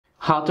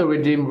how to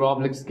redeem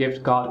Roblox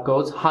gift card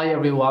codes. Hi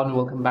everyone,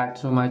 welcome back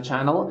to my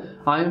channel.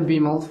 I am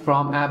Bimal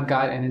from App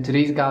Guide, and in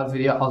today's guide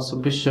video I'll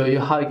simply show you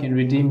how you can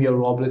redeem your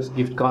Roblox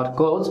gift card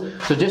codes.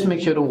 So just make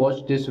sure to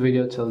watch this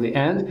video till the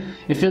end.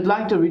 If you'd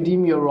like to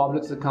redeem your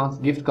Roblox account's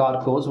gift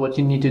card codes, what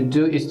you need to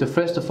do is to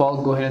first of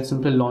all go ahead and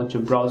simply launch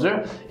your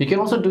browser. You can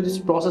also do this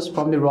process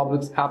from the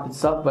Roblox app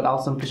itself, but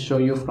I'll simply show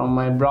you from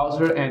my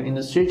browser. And in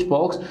the search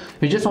box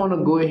you just want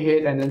to go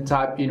ahead and then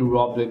type in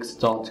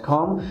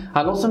roblox.com.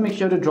 I'll also make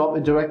sure to drop a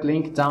direct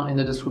link down in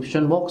the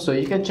description box so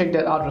you can check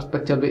that out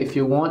respectively if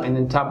you want, and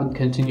then tap on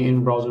continue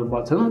in browser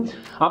button.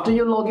 After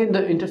you log in, the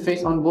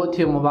interface on both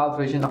your mobile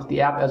version of the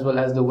app as well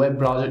as the web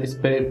browser is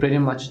pretty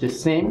much the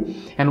same.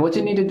 And what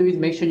you need to do is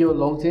make sure you're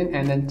logged in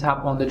and then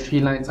tap on the three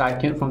lines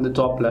icon from the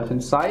top left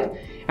hand side,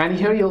 and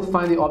here you'll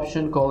find the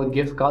option called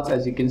gift cards,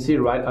 as you can see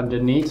right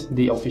underneath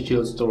the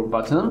official store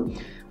button.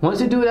 Once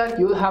you do that,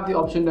 you'll have the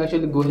option to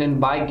actually go ahead and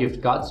buy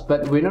gift cards,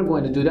 but we're not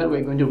going to do that.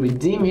 We're going to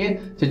redeem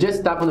it. So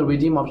just tap on the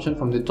redeem option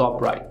from the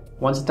top right.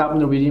 Once you tap on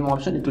the redeem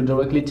option, it will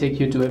directly take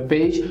you to a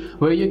page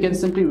where you can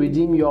simply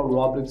redeem your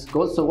Roblox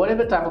code. So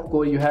whatever type of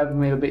code you have,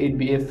 maybe it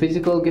be a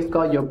physical gift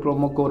card, your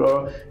promo code,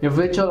 or your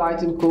virtual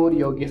item code,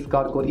 your gift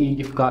card code,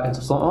 e-gift card, and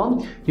so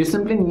on, you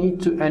simply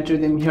need to enter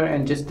them here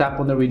and just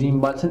tap on the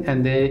redeem button,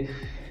 and the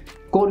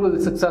code will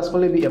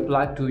successfully be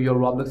applied to your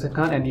Roblox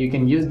account, and you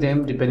can use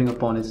them depending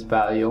upon its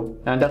value.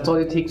 And that's all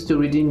it takes to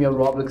redeem your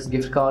Roblox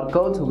gift card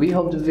code. We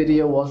hope the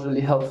video was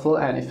really helpful,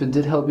 and if it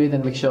did help you,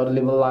 then make sure to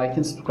leave a like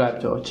and subscribe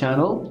to our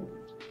channel.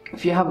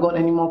 If you have got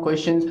any more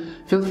questions,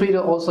 feel free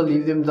to also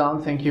leave them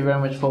down. Thank you very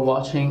much for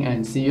watching,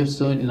 and see you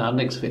soon in our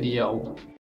next video.